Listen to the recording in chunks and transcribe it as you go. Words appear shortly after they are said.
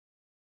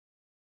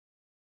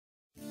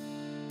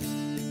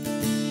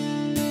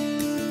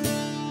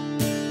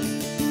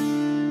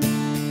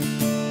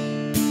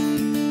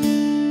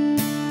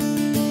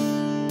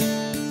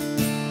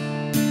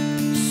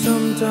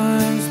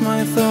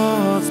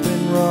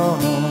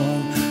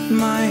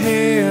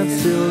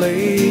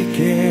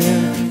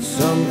leaking,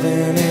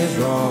 something is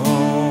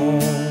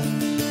wrong.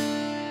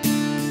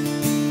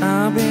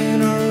 I've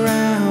been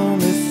around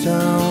this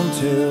town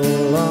too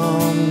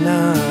long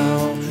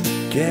now.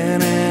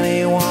 Can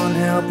anyone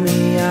help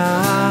me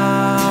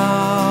out?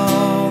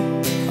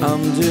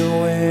 I'm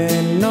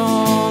doing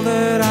all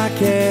that I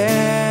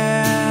can.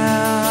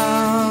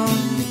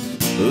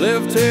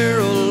 Left here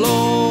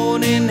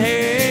alone in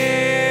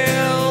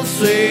hell,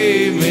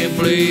 save me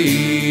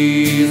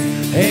please.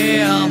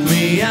 Help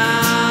me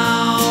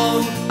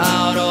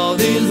out of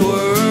this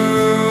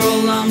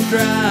world I'm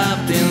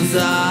trapped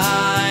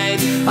inside.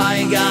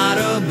 I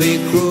gotta be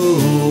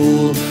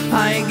cruel,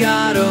 I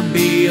gotta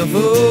be a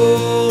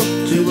fool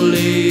to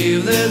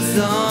believe that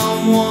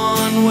someone